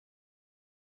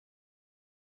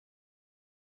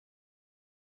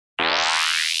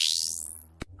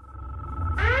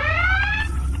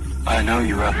I know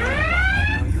you're up there.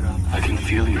 I can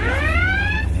feel you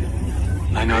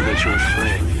now. I know that you're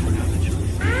afraid.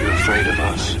 You're afraid of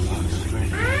us.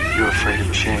 You're afraid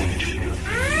of change.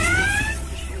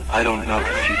 I don't know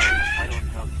the future.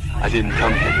 I didn't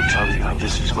come here to tell you how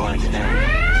this is going to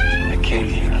end. I came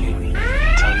here to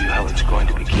tell you how it's going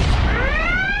to begin.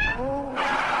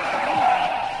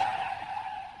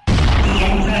 The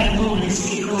incredible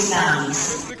mystical sounds.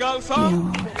 Mystical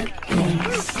sound?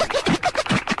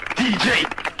 DJ!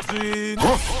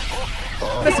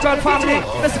 Mystical family!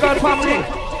 Mystical family!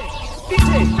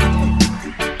 DJ!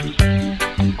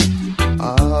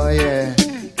 Oh yeah.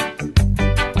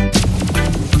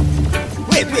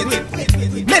 Wait.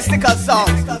 Mystical song.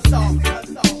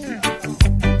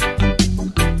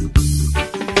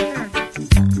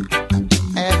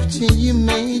 After you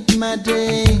made my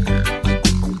day,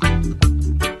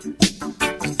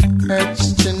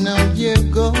 hurts to know you're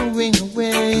going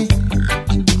away.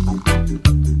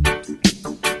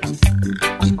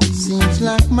 Seems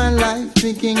like my life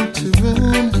began to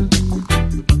ruin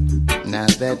now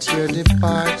that you're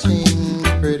departing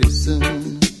pretty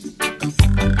soon.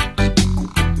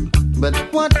 But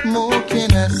what more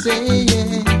can I say?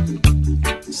 Yeah.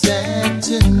 Sad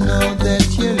to know that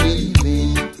you're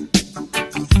leaving,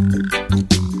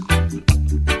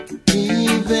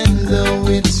 even though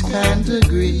it's kinda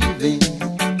grieving.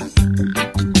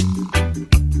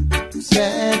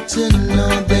 Sad to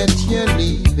know that you're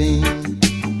leaving,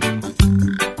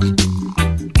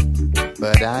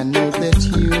 but I know that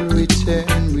you'll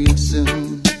return real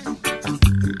soon.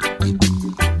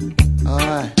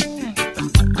 Alright.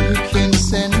 You can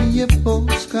send me a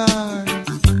postcard,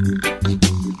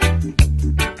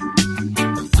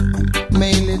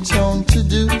 mail it home to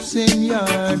Deucing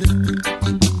Yard.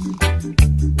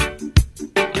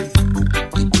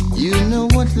 You know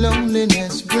what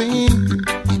loneliness brings,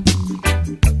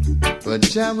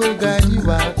 but I will guide you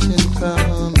out and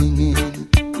coming in.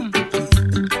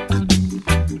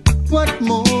 What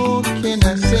more can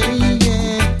I say?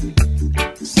 Yeah.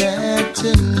 Sad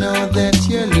to know that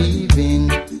you're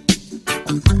leaving,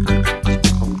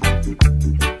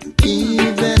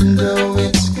 even though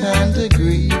it's kinda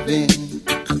grieving.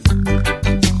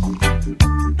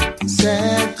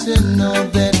 Sad to know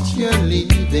that you're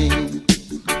leaving,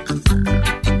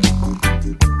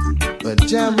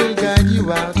 but I will guide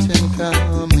you out and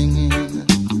coming in.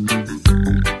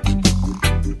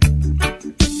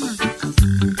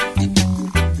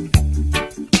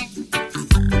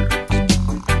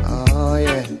 Oh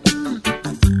yeah.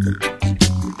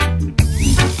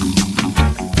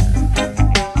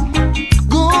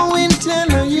 Go and tell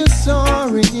her you're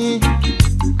sorry.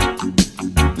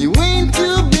 You ain't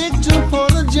too big to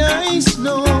apologize,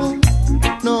 no.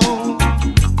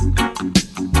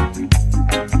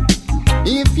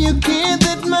 If you care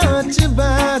that much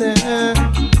about her,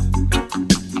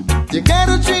 you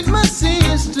gotta treat my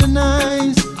sister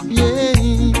nice, yeah.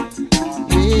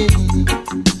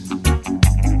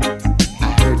 I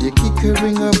heard you kick her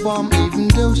in her bum even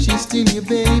though she's still your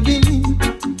baby.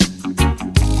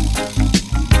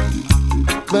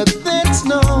 But that's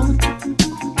not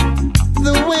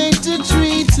the way to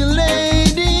treat a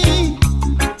lady.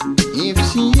 If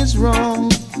she is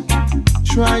wrong,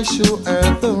 try show her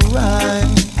the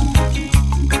right.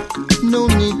 No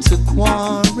need to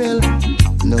quarrel,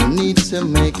 no need to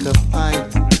make a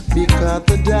fight, because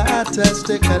the daughters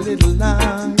take a little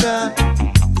longer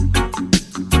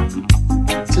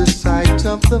to sight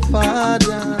up the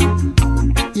father.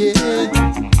 Yeah,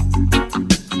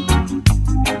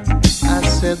 I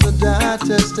said the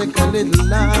daughters take a little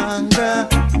longer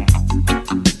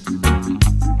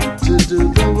to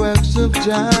do the works of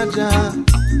Jaja.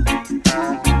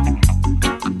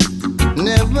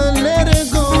 Never let her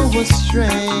go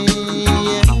astray,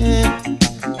 yeah.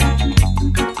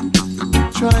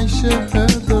 Try show her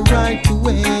the right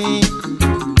way,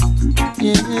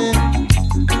 yeah.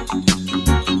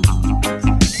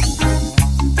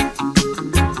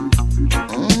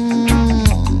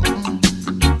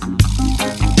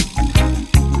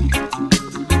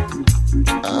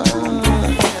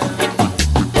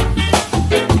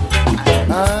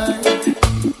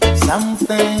 Some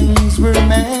things were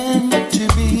meant to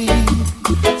be,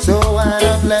 so why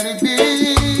not let it be?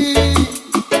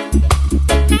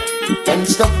 And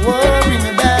stop worrying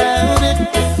about it.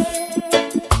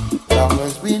 Long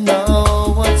as we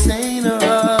know what's in our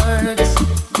hearts,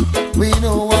 we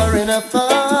know we're in our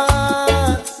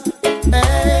thoughts.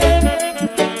 Hey,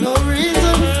 no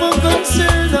reason for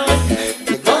concern.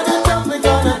 They're gonna talk, they're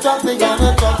gonna talk, they're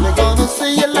gonna talk, they're gonna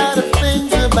say a lot of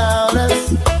things about us.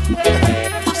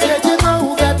 Said you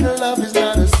know that love is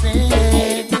not a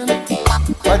sin,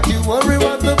 but you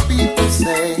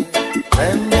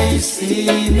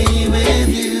see me with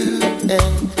you.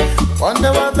 And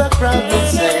wonder what the crowd will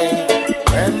say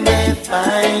when they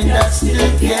find us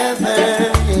together.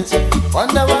 Yes.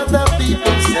 Wonder what the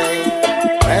people say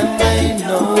when they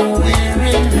know we're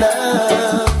in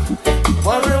love.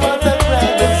 Wonder what the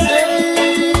crowd will say.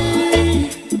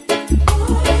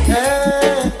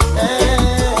 Hey, hey,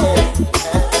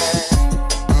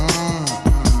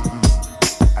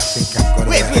 I think I'm gonna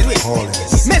wait. Call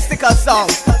this mystical song.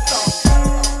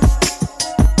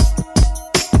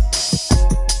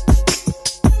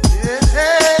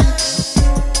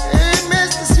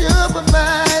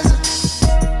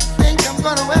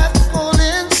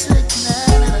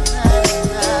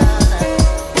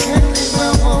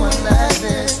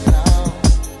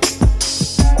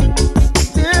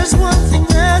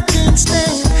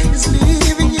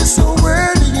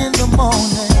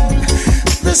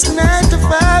 This 9 to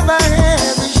 5 I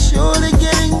have is surely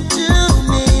getting to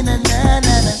me. Na, na,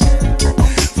 na, na.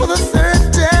 For the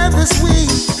third time this week,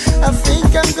 I think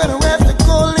I'm gonna have to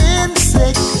call in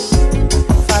sick.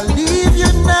 If I leave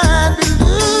you now, I'll be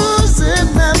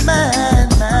losing my mind.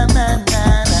 Na, na,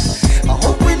 na, na. I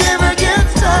hope we never get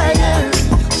tired,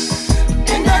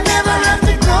 and I never have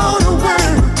to go to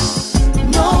work.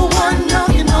 No one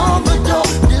knocking on the door,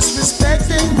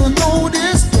 disrespecting the no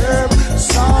disturb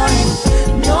sign.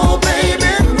 No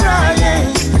baby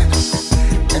crying,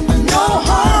 and no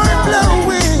horn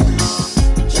blowing,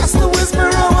 just the whisper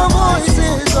of our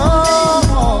voices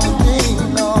all day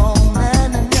long. Na,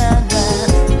 na, na, na.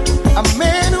 A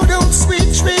man who don't sweet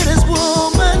treat his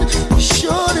woman is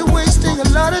surely wasting a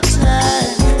lot of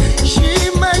time. She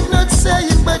might not say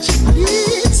it, but she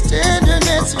needs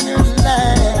tenderness in her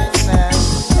life. Now,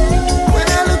 when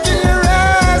I look in your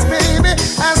eyes, baby,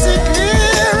 I see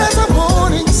clear as a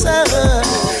morning sun.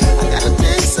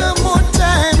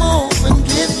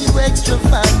 Extra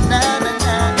fun, na, na,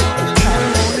 na, na.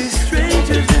 Only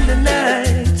strangers in the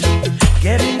night,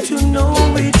 getting to know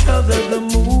each other. The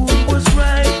mood was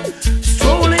right,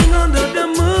 strolling under the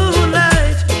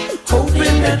moonlight,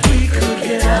 hoping that we could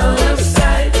get out of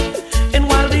sight. And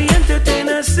while the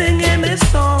entertainer's singing his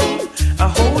song, I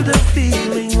hold a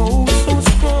feeling oh so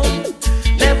strong.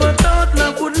 Never thought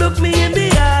love would look me in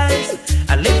the eyes.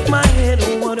 I lift my head,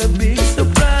 oh what a big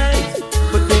surprise.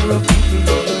 But there are people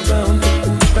all around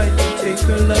take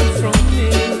her love from me.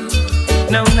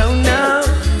 No, no, no,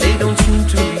 they don't seem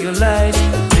to realize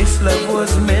this love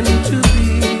was meant to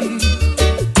be.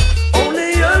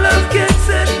 Only your love can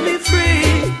set me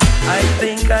free. I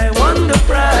think I won the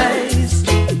prize.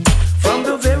 From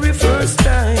the very first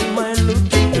time I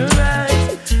looked in your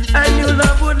eyes, I knew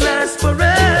love would last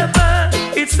forever.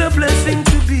 It's a blessing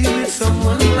to be with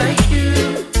someone like you.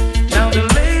 Now the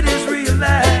ladies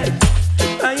realize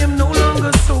I am no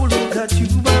longer solo, got you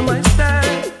by my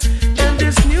side. And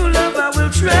this new love I will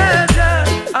treasure.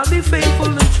 I'll be faithful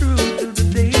and true till the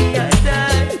day I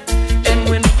die. And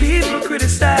when people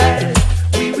criticize,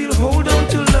 we will hold on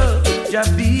to love,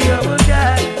 just be our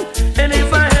guide. And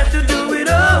if I had to do it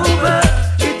over,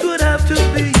 it would have to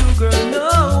be you, girl.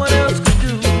 No one else could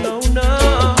do, no, no.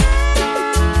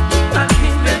 I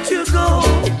can't let you go.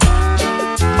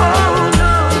 Oh,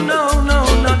 no, no, no,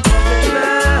 not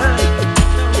that.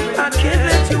 I can't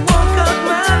let you walk out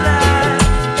my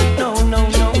life. No, no,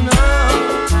 no, no.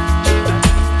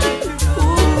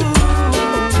 Ooh,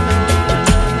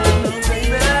 no,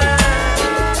 baby.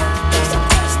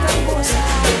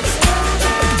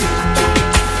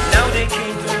 Now they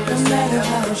came to no matter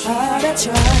how hard I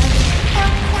try,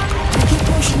 you keep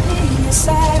pushing me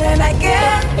aside and I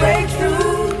can't break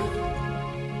through.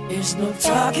 There's no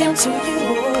talking to you.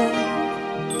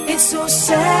 It's so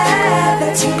sad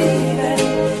that you're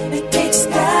leaving. It takes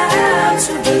time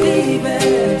to believe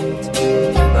it,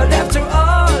 but after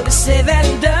all is said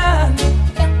and done,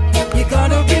 you're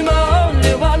gonna be my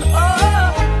only one.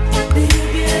 Oh, do you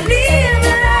believe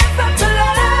in life after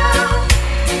love?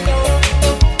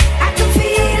 I can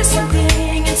feel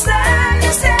something inside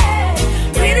you say,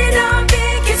 really don't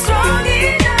think it's strong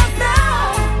enough now.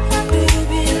 Do you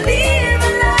believe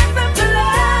in life after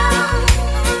love?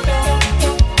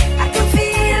 I can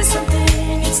feel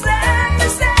something inside you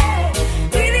say,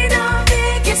 really don't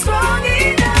think it's strong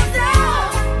enough now.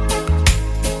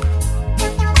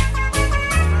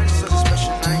 Such a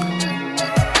special night.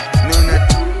 Knowing that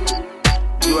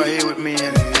you are here with me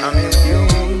and I'm here with you.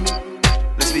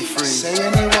 Let's be free. Say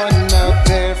anyone out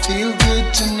there feel good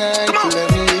tonight? Let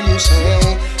me hear you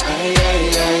say, aye,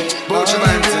 aye, aye. Boja Are you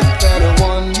Manson. with that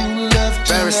one you love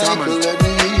Barry tonight? Salmon. Let me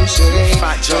hear you say,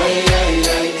 Fat Joe. aye, aye,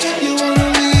 aye. You wanna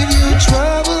leave your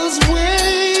troubles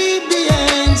way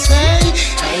behind, say,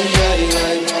 aye, aye,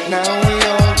 aye. Now we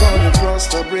all gonna cross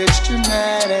the bridge tonight.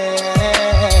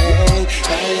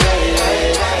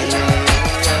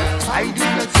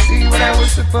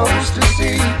 supposed to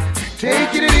see.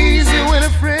 Taking it easy when a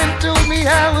friend told me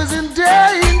I was in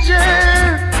danger.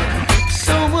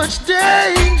 So much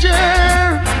danger.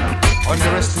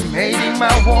 Underestimating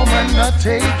my woman, not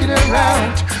taking her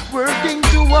out. Working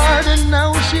too hard and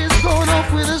now she's gone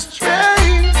off with a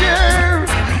stranger.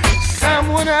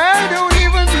 Someone I don't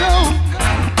even know.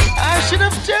 I should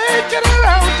have taken her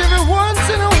out every once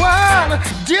in a while.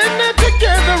 Dinner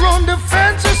together on the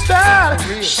fancy style.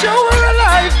 Show her a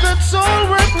life that's all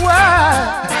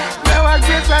worthwhile. Now I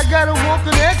guess I gotta walk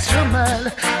an extra mile.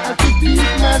 I could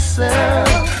beat myself.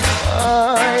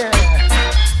 Oh yeah.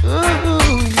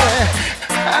 Ooh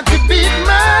yeah. I could beat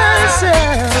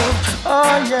myself.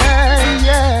 Oh yeah,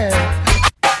 yeah.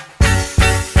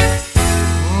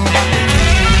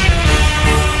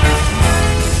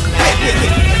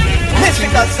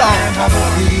 Mystical sound.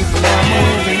 People are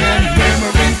moving and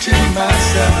murmuring to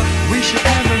myself. Wish it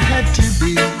never had to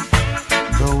be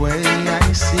the way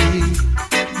I see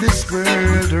this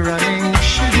world running.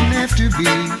 Shouldn't have to be.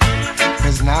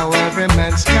 Cause now every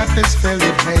man's cup is filled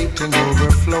with hate and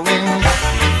overflowing.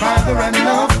 Father,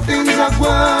 enough things are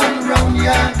going wrong,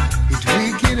 yeah. It's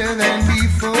wickeder than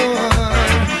before.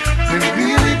 We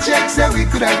really checked that we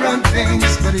could have run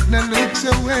things, but it don't look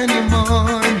so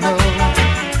anymore, no.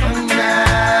 Come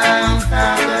down,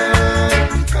 Father,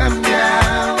 come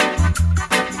down.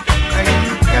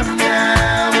 Come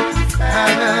down,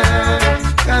 Father,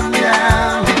 come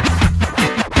down.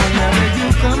 Whenever you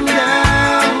come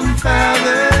down,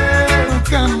 Father,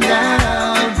 come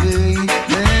down, baby.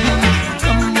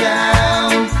 Come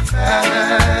down, Father,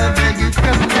 beg you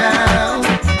come down.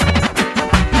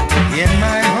 In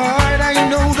my heart I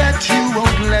know that you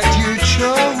won't let your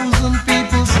chosen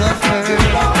people suffer.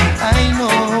 I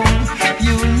know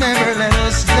you'll never let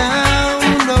us down.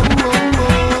 No, no, no,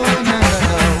 no,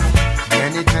 no.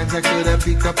 Many times I could have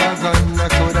picked up a gun, I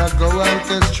could have go out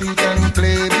the street and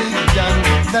play big gun.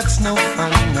 That's no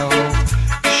fun, no.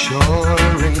 Sure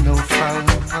ain't no fun,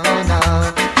 oh no.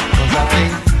 Cause I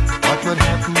think what would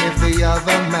happen if the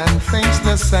other man thinks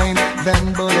the same?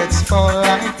 Then bullets fall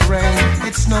like rain.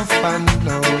 It's no fun,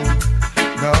 no.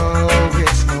 No,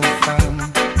 it's no fun.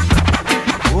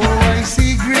 Oh, I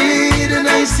see greed and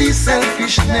I see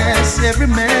selfishness. Every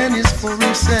man is for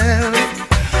himself.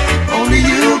 Only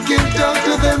you can talk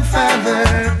to them,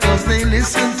 Father, cause they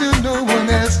listen to no one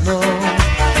else, no.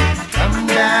 Come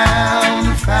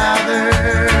down, Father,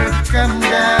 come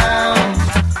down.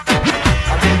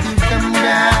 I beg you, come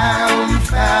down,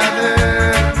 Father,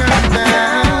 come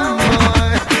down,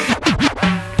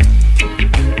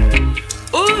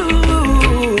 boy.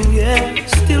 Ooh, yeah,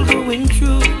 still going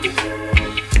through.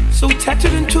 So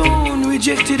tattered and torn,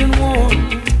 rejected and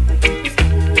worn.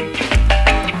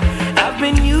 I've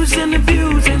been used and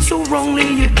abused and so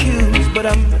wrongly accused, but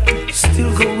I'm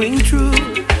still going through.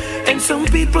 And some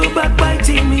people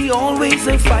backbiting me, always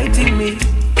are fighting me.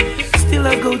 Still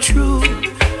I go through.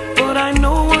 But I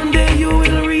know one day you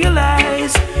will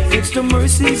realize it's the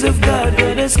mercies of God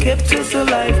that has kept us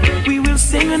alive. We will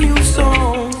sing a new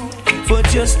song for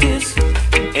justice,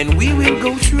 and we will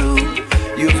go through.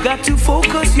 You've got to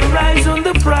focus your eyes on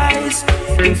the prize.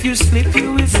 If you slip,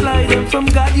 you will slide, and from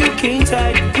God you can't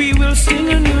hide. We will sing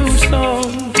a new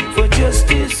song for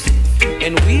justice,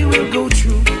 and we will go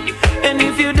through. And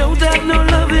if you don't have no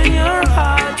love in your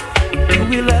heart, you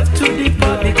will have to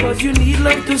depart, because you need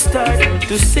love to start.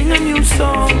 To sing a new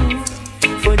song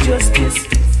for justice,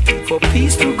 for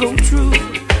peace to go through.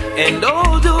 And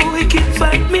although it can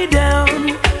fight me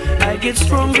down, I get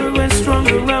stronger and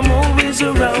stronger, I'm always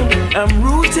around. I'm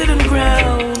rooted and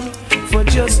ground for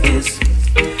justice,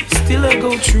 still I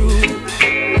go through.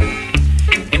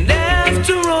 And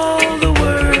after all the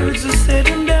words are said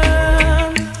and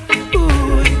done,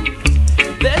 ooh,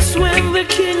 that's when the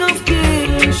King of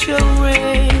Kings shall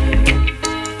reign.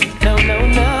 Now, now,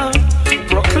 now,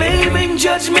 proclaiming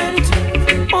judgment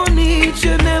on each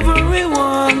and every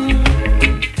one.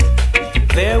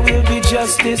 There will be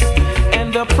justice,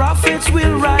 and the prophets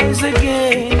will rise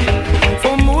again.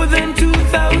 For more than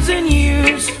 2,000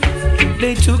 years,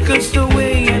 they took us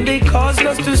away and they caused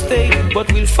us to stay. But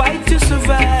we'll fight to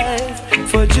survive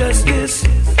for justice,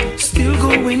 still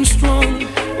going strong.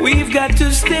 We've got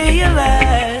to stay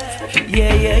alive,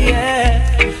 yeah, yeah,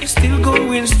 yeah, still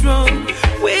going strong.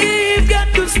 We've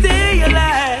got to stay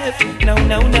alive, now,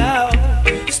 now, now,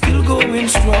 still going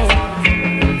strong.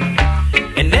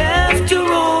 And after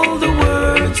all the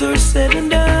words are said and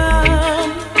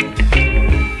done,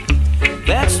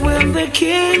 that's when the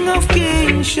King of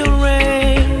Kings shall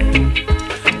reign.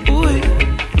 Ooh,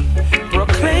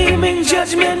 proclaiming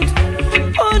judgment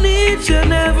on each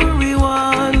and every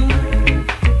one.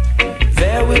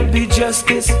 There will be justice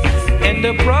justice, and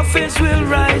the prophets will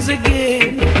rise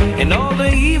again. And all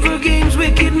the evil games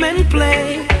wicked men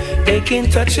play, they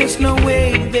can't touch us no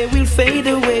way, they will fade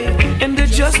away. And the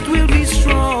just will be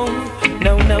strong.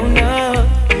 No, no, no.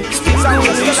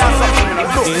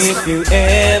 If you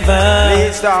ever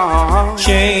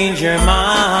change your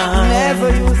mind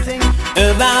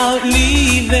about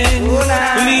leaving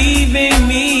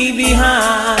me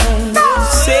behind,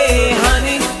 say,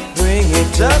 honey, bring it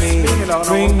to me.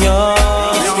 Bring your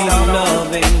sweet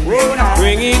loving.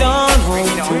 Bring it on home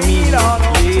to me.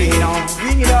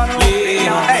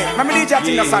 Hey, let me DJ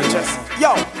Tina Sanchez.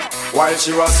 Yo. While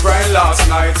she was crying last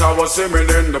night, I was swimming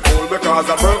in the pool because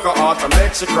I broke her heart and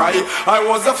make she cry. I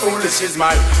was a fool, she's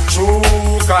my true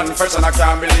confession. I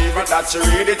can't believe it that she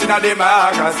read it in the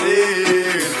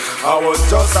magazine. I was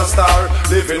just a star,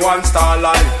 living one star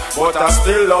life, but I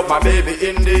still love my baby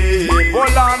indeed.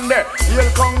 Hold on there,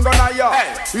 you'll come gonna ya.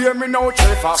 Hear me now,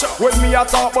 Trevor. When me a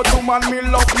talk about woman, me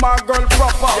love my girl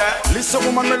proper. Listen,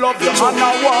 woman, me love you and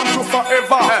I want you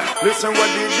forever. Listen when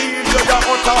the DJ ya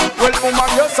utter. Well, woman,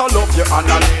 yes I love you and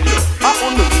I need you. I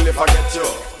only really forget you.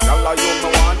 Girl, you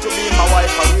don't want to be my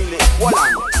wife, I really. Hold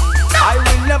on. I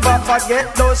will never forget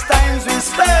those times we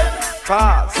spent.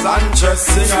 Fast Sanchez,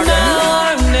 sing again.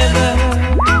 Now never.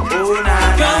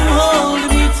 Come hold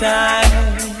me tight.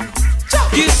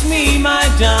 Kiss me, my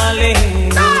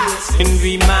darling, and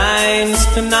be mine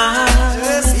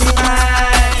tonight.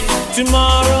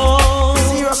 Tomorrow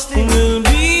will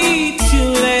be too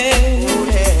late,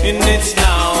 and it's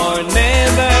now or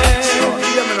never.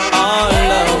 Our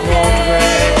love won't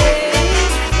break.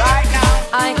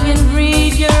 I can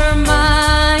read your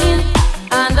mind,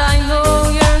 and I know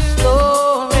your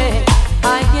story.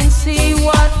 I can see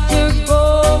what you're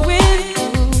going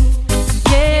through.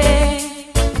 Yeah,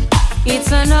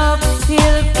 it's an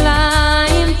uphill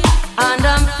climb, and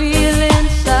I'm feeling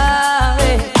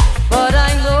sorry, but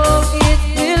I know it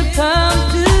will come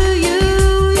to you.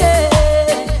 Yeah,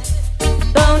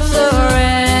 don't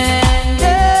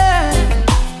surrender.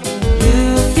 You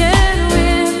can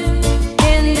win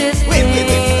in this thing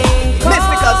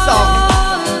called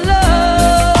love.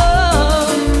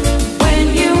 When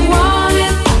you want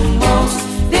it the most,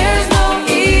 there's no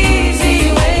easy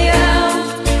way out.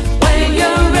 When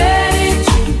you're ready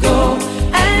to go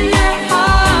and your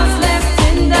heart's left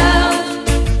in doubt,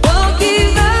 don't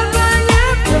give up on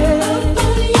your prayer.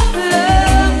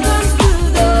 Love comes to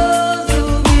those who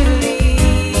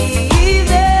believe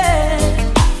it,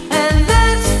 and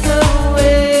that's the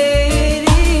way it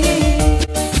is.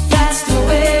 That's the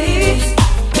way it is.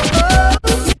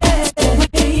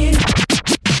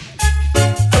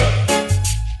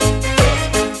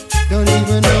 Don't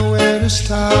even know where to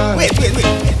start. Wait.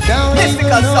 Don't even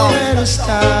Mystical know song. where to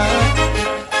start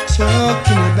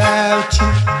talking about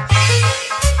you.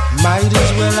 Might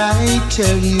as well I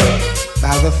tell you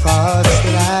by the thoughts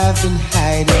that I've been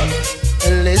hiding.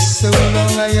 And it's so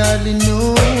long I hardly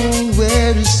know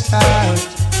where to start.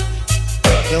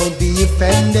 Don't be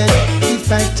offended if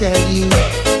I tell you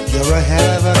you're a hell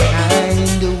of a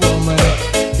kind of woman,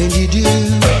 and you do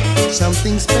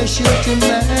something special to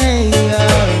my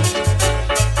heart.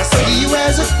 I see you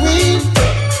as a queen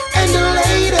and a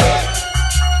lady.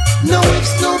 No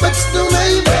ifs, no buts, no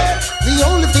maybe. The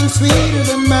only thing sweeter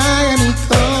than my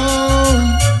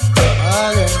honeycomb. Oh,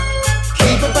 yeah.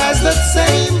 Keep up as that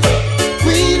same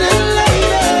queen and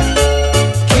lady.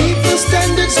 Keep the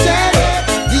standard steady.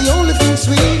 The only thing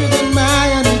sweeter than my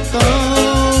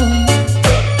honeycomb.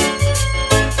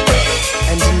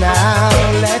 And now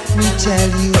let me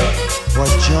tell you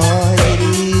what joy it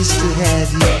is to have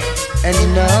you. And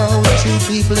no two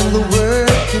people in the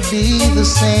world could be the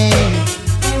same.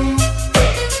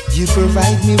 You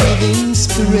provide me with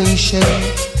inspiration.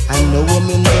 I know I'm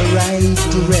in the right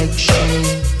direction.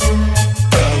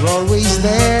 You're always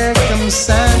there, come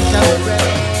sun, come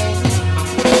rain.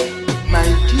 My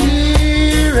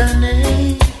dear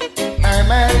Annie, I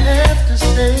might have to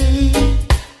say,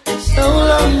 so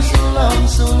long, so long,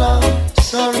 so long.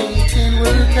 Sorry it didn't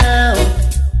work out,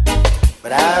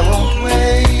 but I won't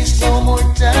waste no more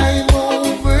time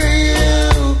over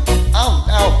you. Oh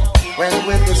no, when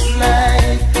with the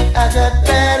slide, I got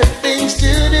better things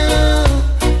to do.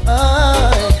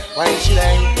 Oh, why should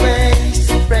I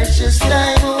waste precious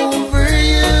time over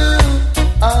you?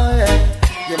 Oh yeah,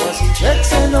 you must be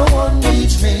checks and no one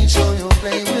needs me, so you'll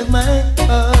play with my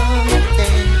heart.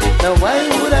 Hey, now why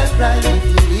would I cry if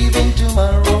you're leaving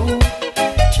tomorrow?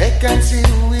 Check and see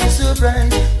who is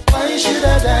surprised. Why should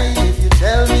I die if you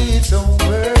tell me it's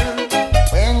over?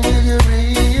 When will you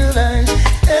realize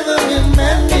every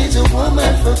man needs a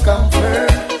woman for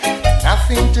comfort?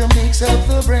 Nothing to me wakes up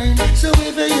the brain. So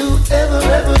if you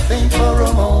ever think for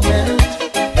a moment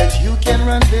that you can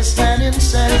run this man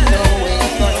insane, no way.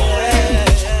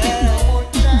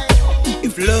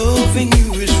 If loving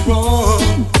you is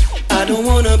wrong, I don't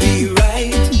wanna be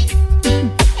right.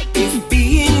 If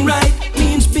being right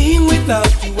means being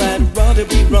without you, I'd rather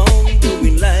be wrong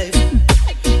doing life.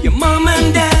 Your mom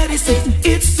and daddy say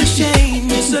it's a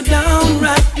shame, it's a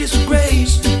downright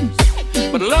disgrace.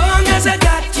 But long as I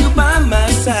got you by my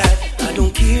side, I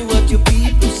don't care what your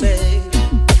people say.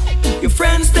 Your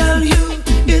friends tell you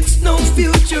it's no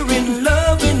future in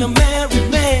love in a married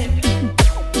man.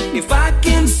 If I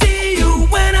can see you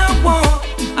when I want,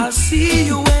 I'll see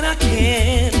you when I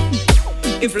can.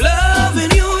 If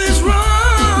loving you is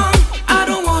wrong, I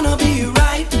don't wanna be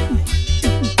right.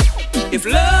 If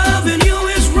loving you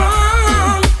is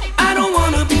wrong, I don't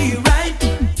wanna be right.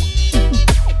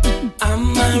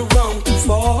 Am I wrong to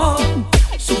fall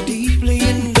so deeply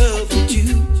in love with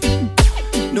you,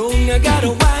 knowing I got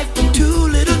a wife and 2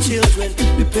 little children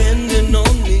depending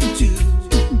on me too?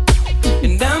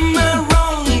 And am I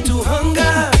wrong to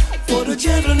hunger for the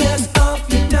gentleness of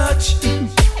your touch,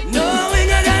 knowing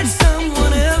I got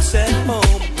someone else at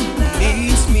home who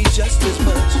needs me just as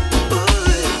much?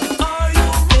 Are you,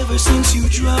 ever since you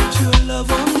dropped your love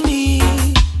on me,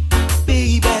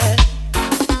 baby,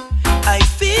 I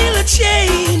feel a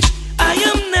change. I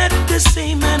am not the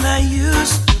same man I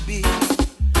used to be.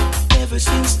 Ever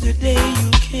since the day you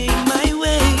came my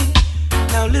way,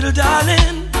 now little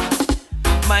darling,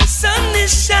 my sun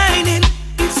is shining.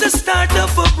 It's the start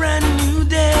of a brand new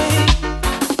day.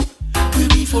 We'll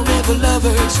be forever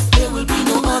lovers, there will be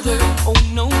no other. Oh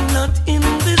no, not in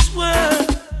this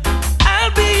world.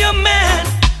 I'll be your man,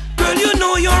 girl, you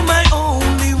know you're my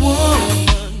only one.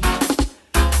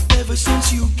 Ever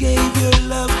since you gave your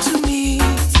love to me,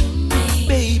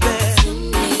 baby,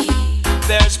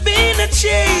 there's been a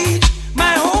change.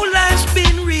 My whole life's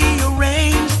been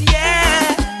rearranged,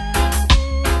 yeah.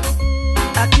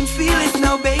 I can feel it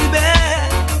now, baby.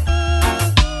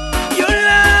 Your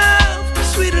love,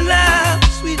 sweet love,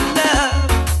 sweet love.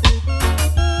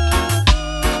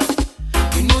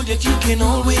 You know that you can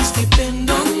always depend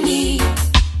on me,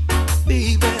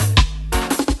 baby.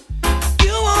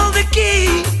 You hold the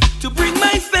key to bring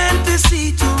my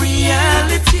fantasy to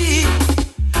reality.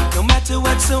 No matter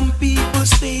what some people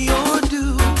say or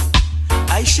do,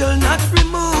 I shall not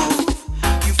remove.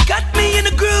 You've got me in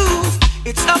a groove.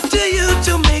 It's up to you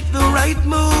to make the right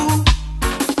move.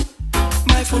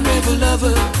 My forever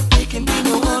lover, there can be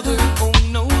no other. Oh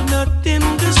no, not in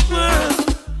this world.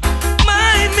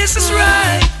 My Mrs.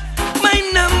 Right, my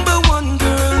 #1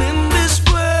 girl in this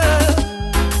world.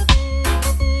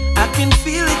 I can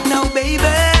feel it now,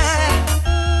 baby.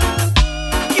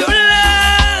 Your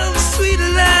love, sweet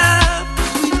love,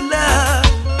 sweet love.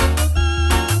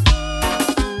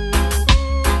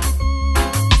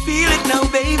 Feel it now,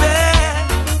 baby.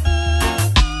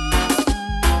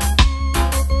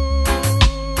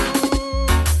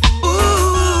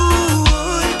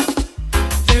 Ooh,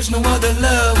 there's no other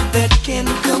love that can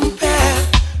compare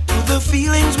to the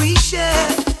feelings we share.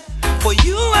 For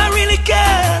you I really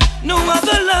care. No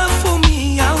other love for me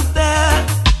out there.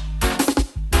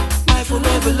 My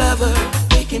forever lover,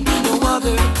 there can be no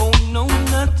other. Oh no,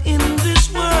 not in this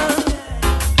world.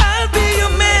 I'll be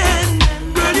your man,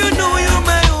 girl, you know you're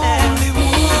my only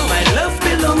one. My love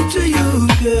belongs to you,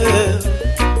 girl.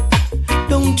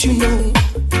 Don't you know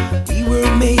we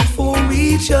were made for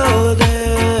each other?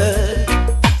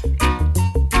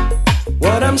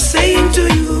 What I'm saying to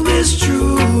you is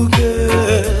true,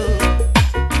 girl.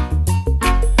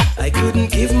 I couldn't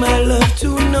give my love to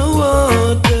no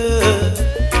other.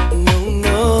 No,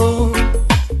 no.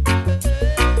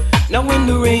 Now when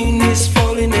the rain is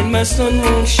falling and my sun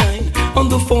won't shine, on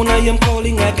the phone I am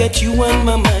calling, I got you on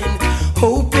my mind,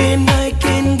 hoping I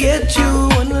can get you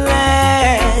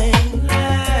online.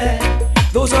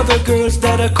 Those other girls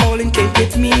that are calling can't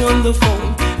get me on the phone.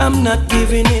 I'm not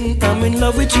giving in, I'm in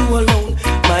love with you alone.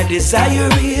 My desire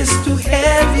is to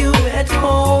have you at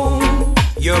home.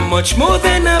 You're much more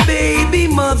than a baby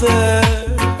mother.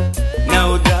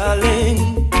 Now darling,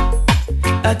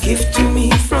 a gift to me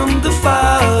from the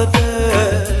Father.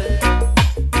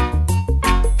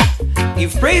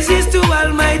 Give praises to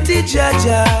Almighty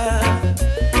Jaja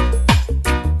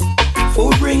for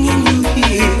bringing you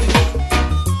here.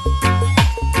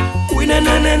 We na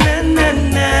na na na na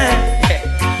na,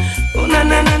 oh na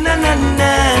na na na na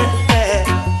na,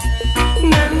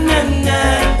 na na na,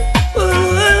 oh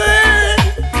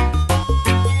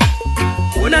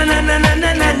na na na na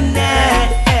na na na.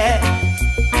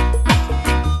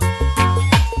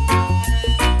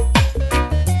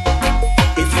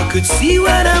 If you could see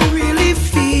what I'm really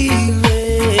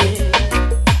feeling,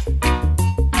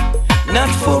 not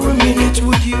for a minute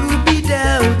would you be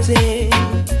doubting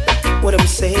what I'm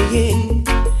saying.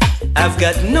 I've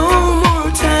got no more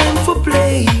time for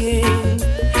playing,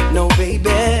 no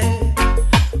baby,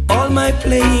 all my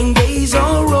playing days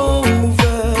are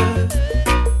over.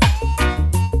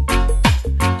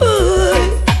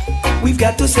 Ooh, we've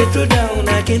got to settle down,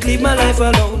 I can't live my life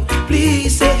alone.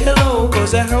 Please say hello,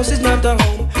 cause a house is not a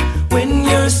home when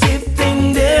you're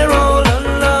sitting there all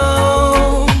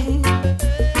alone.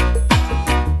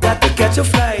 Got to catch a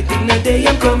flight in the day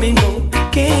I'm coming home.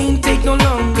 Can't take no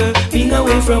longer being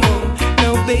away from home.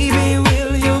 Now baby,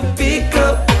 will you pick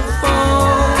up the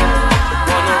phone?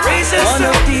 Wanna raise us one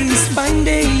of these fine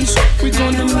days, we're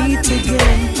gonna meet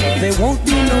again. There won't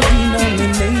be no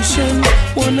denomination.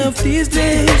 One of these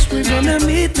days, we're gonna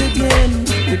meet again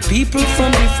with people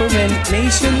from different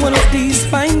nations. One of these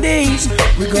fine days,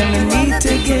 we're gonna meet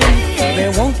again.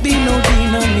 There won't be no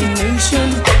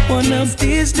denomination. One of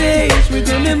these days, we're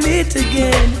gonna meet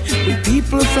again with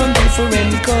people from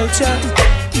different culture.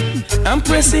 I'm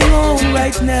pressing on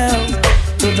right now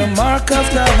to the mark of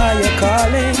the higher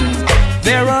calling.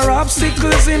 There are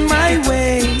obstacles in my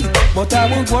way, but I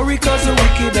won't worry cause the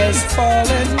wicked has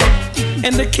fallen,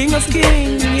 and the King of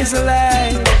Kings is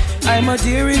alive. I'm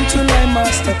adhering to my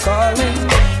master calling.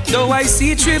 Though I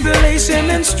see tribulation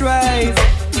and strife,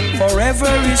 forever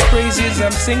his praises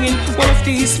I'm singing. One of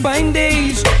these fine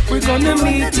days, we're gonna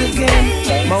meet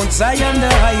again. Mount Zion,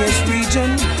 the highest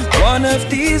region. One of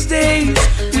these days,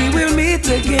 we will meet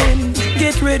again.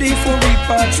 Get ready for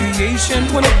repatriation.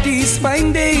 One of these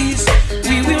fine days,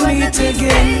 we will meet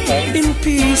again in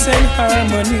peace and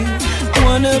harmony.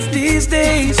 One of these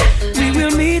days, we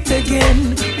will meet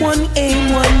again. One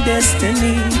aim, one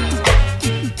destiny.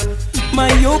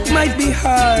 My yoke might be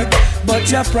hard, but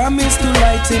Jah promised to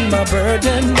lighten my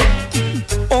burden.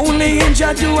 Only in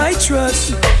Jah do I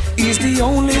trust. He's the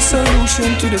only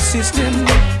solution to the system.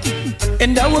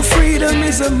 And our freedom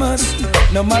is a must,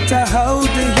 no matter how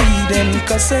the heathen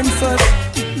cuss and fuss.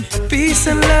 Peace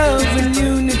and love and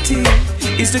unity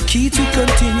is the key to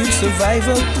continued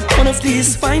survival. One of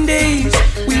these fine days,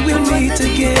 we will meet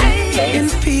again in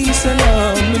peace and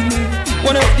harmony.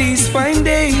 One of these fine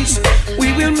days,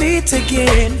 we will meet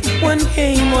again. One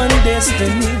aim, one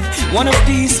destiny. One of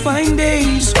these fine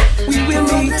days, we will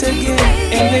meet again,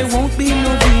 and there won't be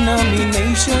no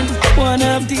denomination. One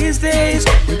of these days,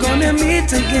 we're gonna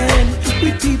meet again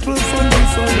with people from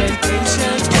different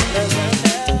nations.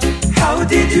 How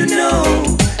did you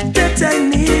know that I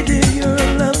needed your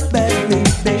love badly,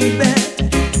 baby?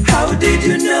 How did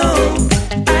you know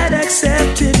I'd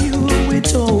accepted you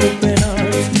with open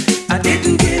arms? I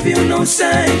didn't give you no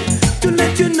sign to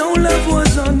let you know love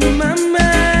was on my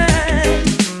mind.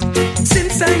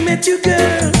 Since I met you,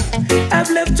 girl, I've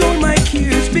left all my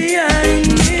cares behind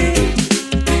me.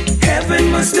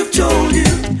 Heaven must have told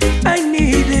you I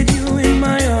needed you in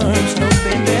my arms, no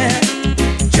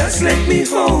baby. Just let me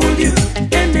hold you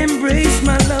and embrace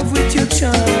my love with your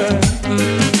charm.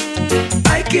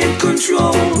 I can't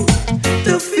control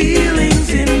the feelings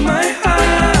in my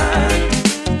heart.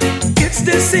 It's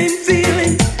the same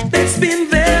feeling that's been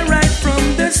there right from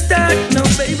the start, no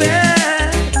baby.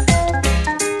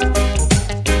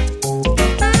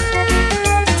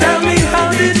 Tell me,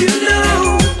 how did you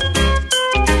know?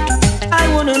 I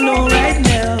wanna know right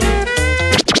now.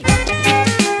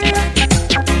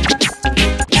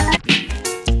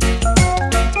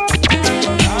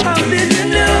 How did you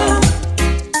know?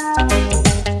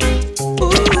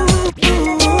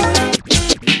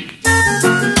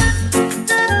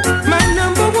 My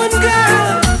number one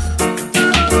girl,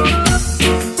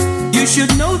 you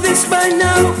should know this by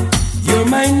now. You're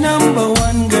my number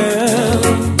one girl.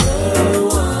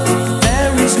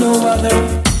 There is no other.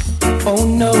 Oh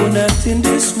no, not in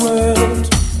this world.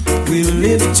 We'll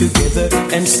live together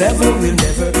and sever we'll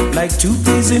never, like two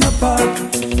peas in a pod.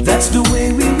 That's the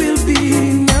way we will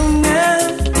be now, now.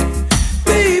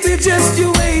 Baby, just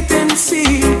you wait and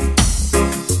see.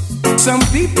 Some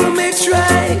people may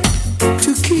try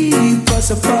to keep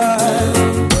us apart.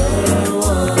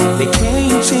 They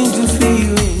can't change the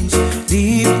feelings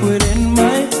deep within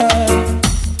my heart.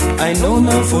 I know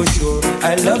now for sure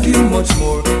I love you much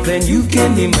more than you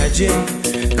can imagine.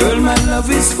 Girl, my love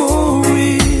is for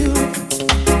real.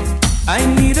 I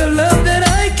need a love that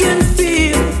I can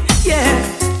feel. Yeah,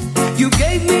 you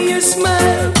gave me your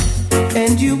smile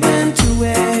and you went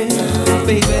away,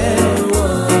 baby.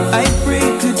 I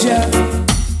prayed to Jah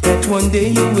that one day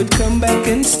you would come back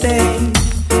and stay.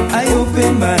 I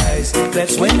opened my eyes,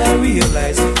 that's when I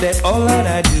realized that all that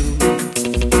I do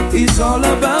is all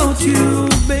about you,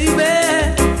 baby.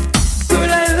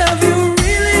 Girl, I love you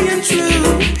really and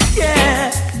true,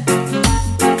 yeah.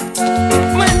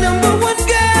 My number one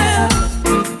girl.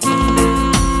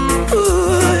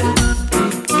 Ooh.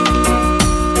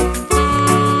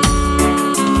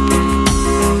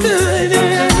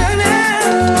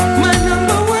 My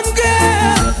number one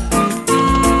girl.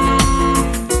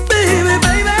 Baby,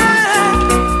 baby.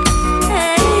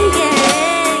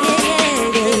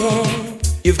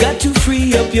 You've got to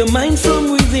free up your mind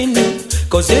from within you,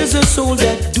 'cause there's a soul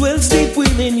that dwells deep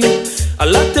within you. A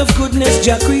lot of goodness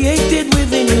Jah created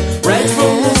within you, right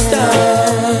from the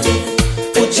start.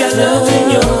 Put your love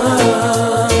in your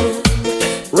heart,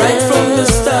 right from the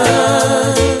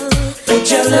start. Put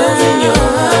your love in your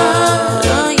heart.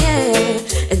 Oh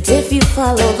yeah. And if you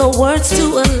follow the words to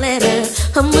a letter,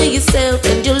 humble yourself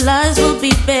and your lives will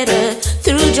be better.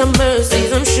 Through your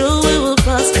mercies, I'm sure we will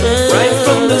prosper. Right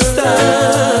from the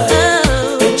start.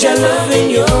 Put your love in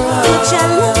your heart. Put your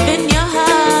love in your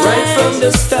heart. Right from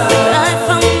the start. Right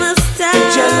from the start.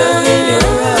 Put your love in your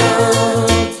heart.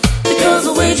 Because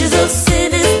the wages of sin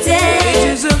is death.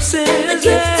 Wages of sin The is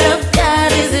gift death. of God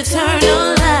is eternal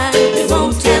life. We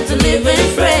won't have to live in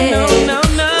fret. No, no,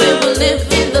 no. We will live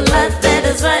in the life that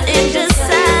is right in your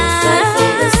sight. Right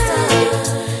from the start.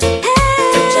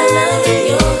 Put your love in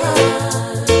your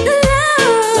heart.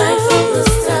 Right from the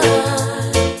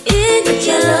start. Put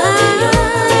your love in your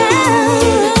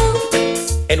heart.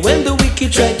 And when the wicked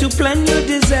try to plan your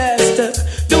disaster,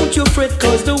 don't you fret,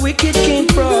 'cause the wicked can't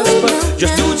prosper.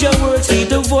 Just do your words, heed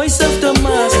the voice of the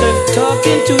master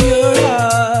talking to your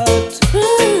heart.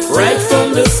 Right from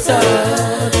the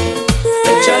start.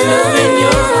 Put your love in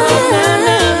your heart. Na,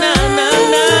 na, na, na,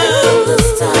 na. From the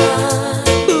start.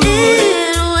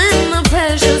 And when the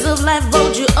pressures of life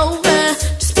hold you over,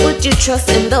 just put your trust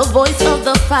in the voice of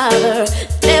the Father.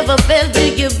 Never fail,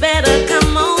 big, you better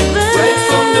come over. Right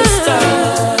from the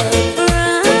start.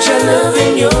 Put your love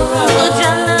in your heart. Put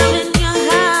your love in your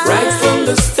heart. Right from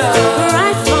the start.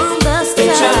 Right from the start.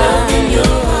 Put your love in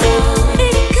your heart.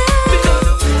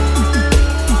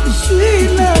 Sweet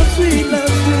love, sweet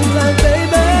love, sweet love,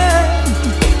 baby.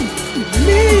 It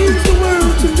means the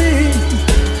world to me.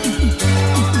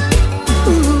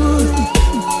 Ooh,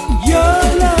 your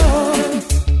love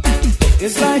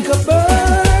is like a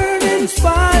burning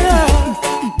fire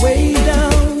way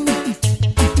down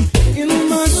in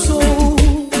my soul.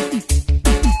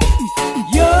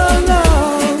 Your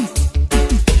love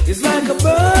is like a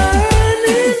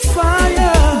burning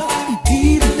fire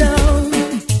deep down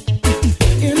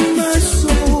in my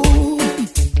soul.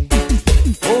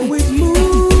 Oh, it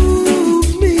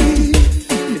moves me,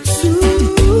 it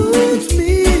soothes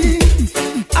me.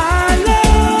 I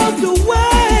love the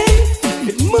way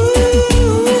it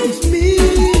moves me.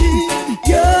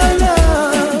 Your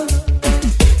love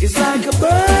is like a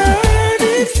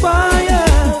burning fire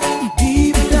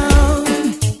deep down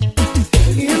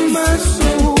in my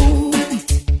soul.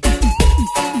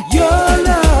 Your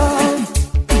love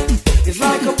is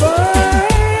like a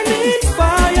burning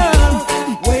fire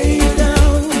way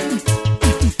down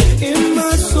in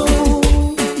my soul.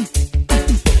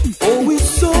 Oh, it's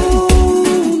so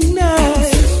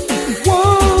nice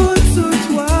once or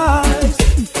twice.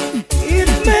 It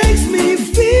makes me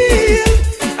feel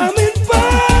I'm in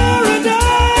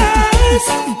paradise.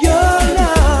 Your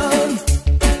love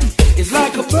is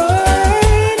like a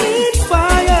burning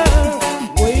fire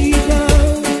way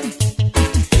down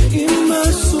in my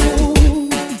soul.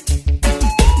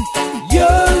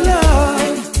 Your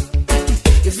love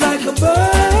is like a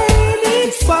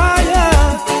burning fire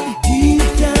deep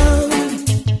down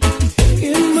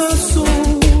in my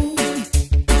soul.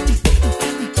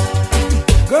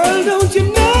 Girl, don't you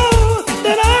know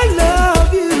that I love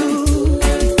you?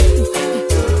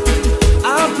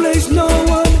 I'll place no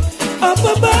one up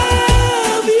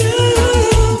above you.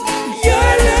 Your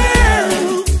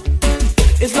love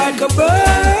is like a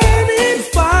burning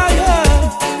fire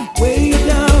way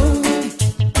down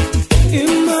in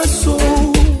my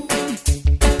soul.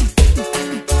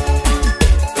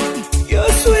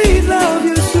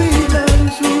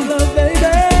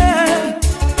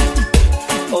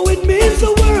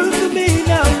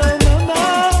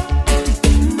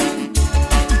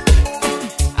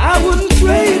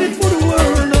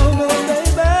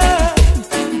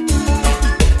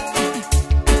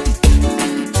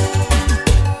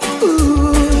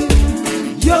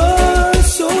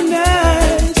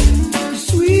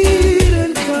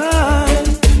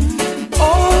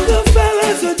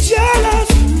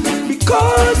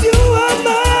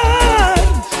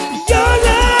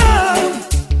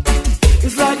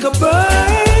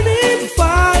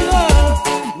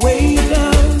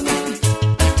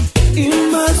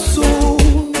 my soul.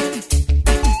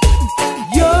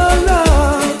 Your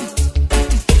love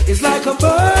is like a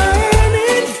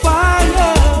burning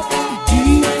fire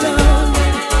deep down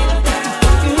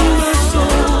in my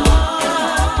soul.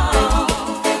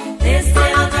 This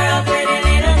little girl, pretty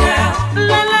little girl.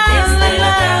 La la this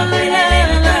little girl, pretty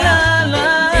little girl.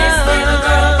 This little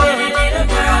girl, pretty little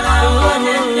girl. I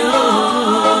wanna know.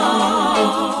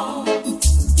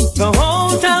 The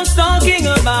whole town's talking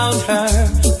about her.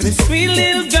 This sweet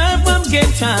little girl from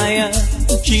Kentire.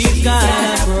 She's got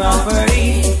a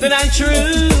property that I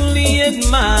truly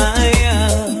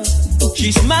admire.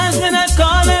 She smiles when I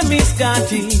call her Miss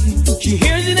Scotty. She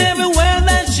hears it everywhere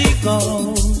that she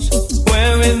goes.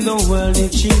 Where in the world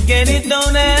did she get it?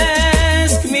 Don't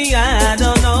ask me, I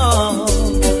don't know.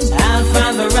 I'll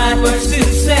find the right words to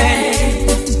say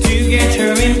to get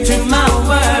her into my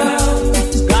world.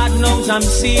 God knows I'm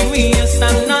serious,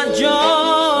 I'm not joking.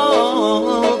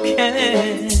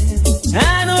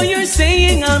 I know you're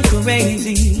saying I'm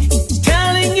crazy,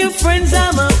 telling your friends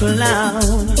I'm a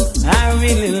clown. I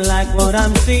really like what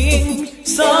I'm seeing,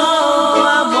 so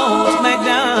I won't back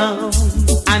down.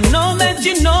 I know that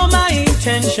you know my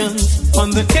intentions.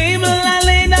 On the table I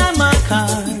lay down my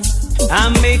card.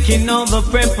 I'm making all the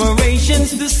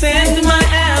preparations to send my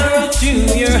arrow to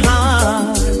your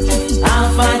heart.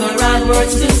 I'll find the right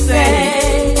words to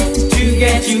say to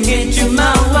get you into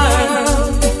my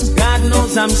world. God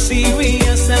knows I'm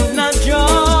serious, I'm not joking.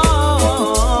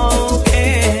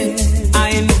 I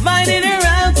invited her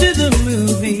out to the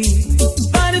movie,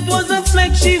 but it was a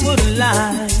flex she would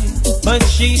lie. But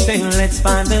she said, let's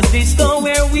find a disco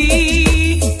where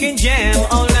we can jam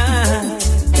all night.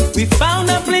 We found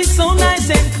a place so nice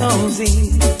and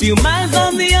cozy, few miles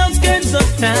on the outskirts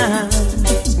of town.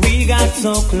 We got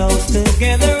so close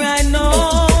together, I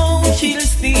know she'll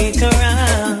stick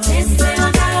around. This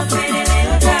little girl, pretty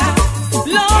little girl.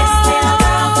 Lord,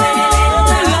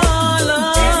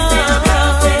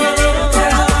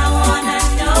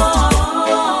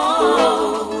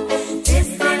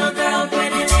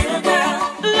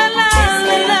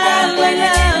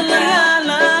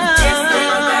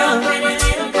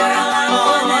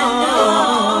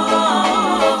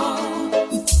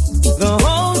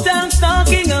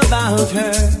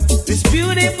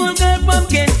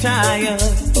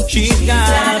 she's got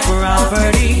a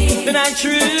property that I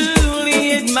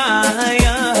truly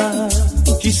admire.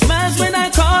 She smiles when I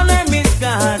call her Miss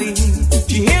Scotty.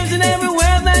 She hears it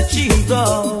everywhere that she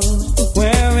goes.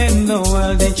 Where in the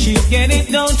world did she get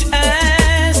it? Don't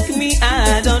ask me,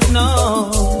 I don't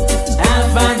know. I'll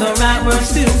find the right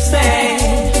words to say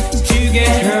to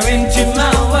get her into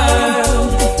my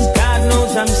world. God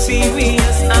knows I'm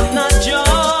serious, I'm not joking.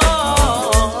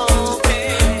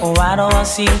 Why do I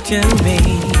seem to be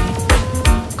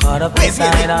caught up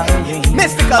inside our dreams?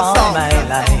 Mystical all song. My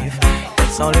life,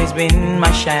 it's always been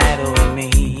my shadow in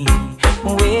me.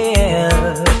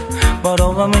 Well, but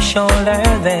over my shoulder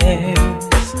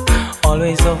there's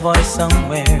always a voice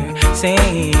somewhere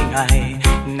saying I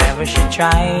never should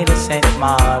try to set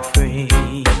my heart free.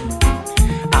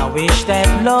 I wish that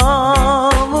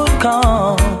love would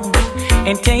come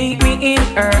and take me in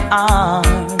her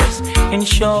arms and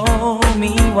show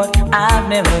me what I've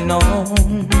never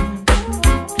known.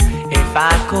 If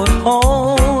I could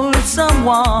hold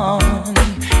someone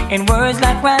in words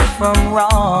like right from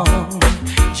wrong,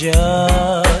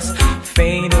 just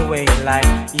fade away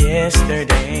like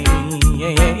yesterday.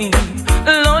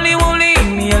 Lonely won't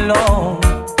leave me alone.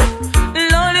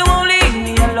 Lonely won't leave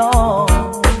me alone.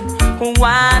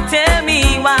 Why, tell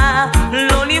me why?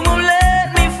 Lonely won't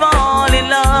let me fall in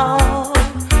love.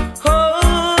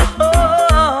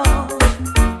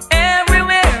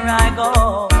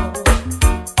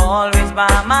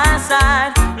 By my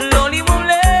side, lonely won't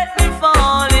let me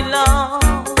fall in love.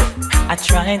 I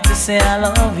tried to say I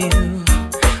love you,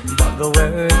 but the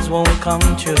words won't come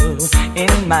true.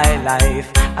 In my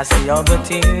life, I see all the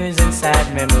tears and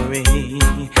sad memory.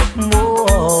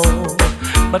 Whoa,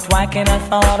 but why can't I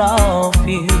thought of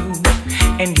you?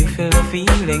 And you feel the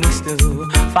feelings too.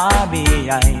 Far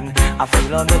behind, I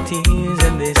feel all the tears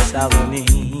in this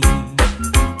agony.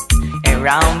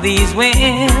 Around these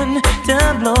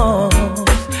winter blows,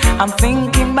 I'm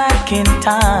thinking back in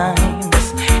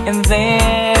times, and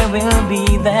there will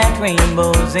be that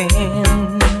rainbows in.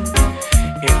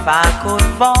 If I could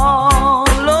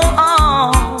follow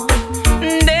on,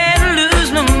 then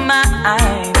lose my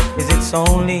mind. Is it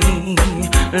only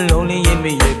lonely in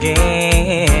me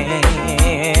again?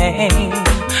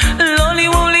 Lonely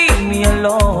won't leave me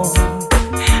alone.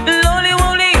 Lonely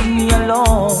won't leave me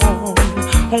alone.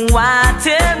 Why,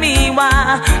 tell me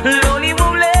why? Lonely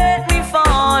won't let me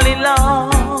fall in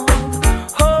love.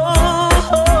 Oh,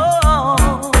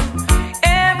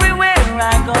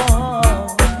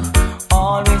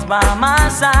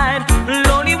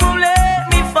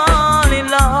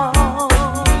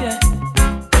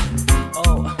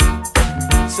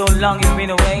 long you've been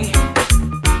away.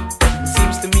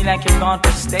 Seems to me like you're gone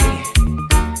to stay.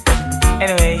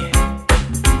 Anyway,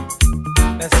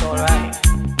 that's alright.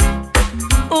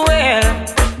 Well,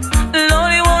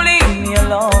 lonely won't leave me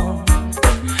alone.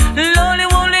 Lonely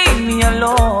won't leave me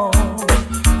alone.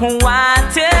 Why,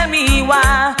 tell me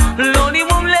why? Lonely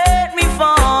won't let me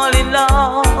fall in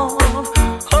love.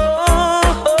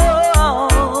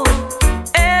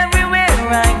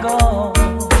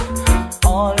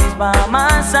 By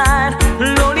my side,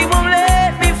 lonely won't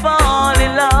let me fall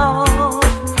in love.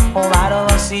 Oh, why do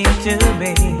I seem to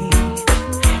be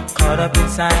caught up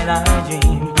inside our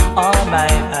dream all my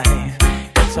life?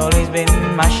 It's always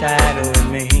been my shadow with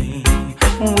me.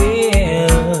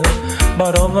 Well,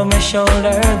 but over my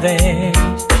shoulder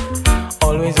there's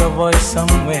always a voice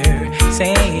somewhere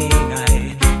saying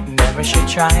I never should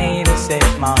try to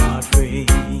set my heart free.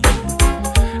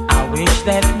 I wish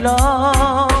that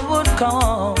love would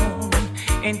come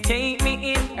and take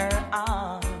me in her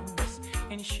arms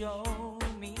and show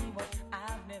me what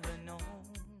I've never known.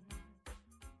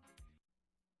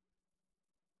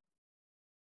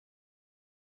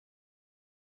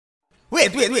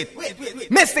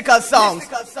 Wait. Mystical songs.